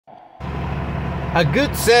A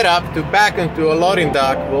good setup to back into a loading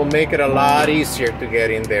dock will make it a lot easier to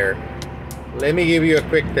get in there. Let me give you a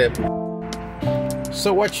quick tip.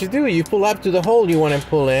 So what you do, you pull up to the hole you want to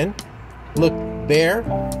pull in, look there,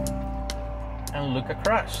 and look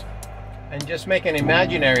across. And just make an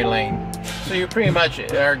imaginary lane. So you pretty much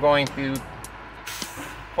are going to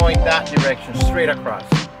point that direction straight across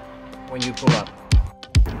when you pull up.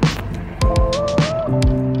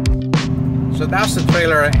 So that's the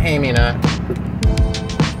trailer I'm aiming at.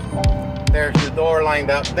 There's the door lined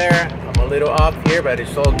up there. I'm a little off here, but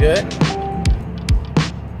it's all good.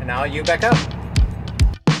 And now you back up.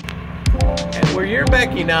 And where you're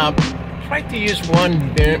backing up, try to use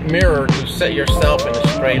one mirror to set yourself in a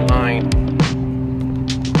straight line.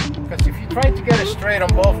 Because if you try to get it straight on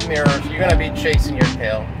both mirrors, you're going to be chasing your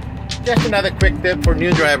tail. Just another quick tip for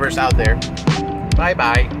new drivers out there. Bye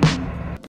bye.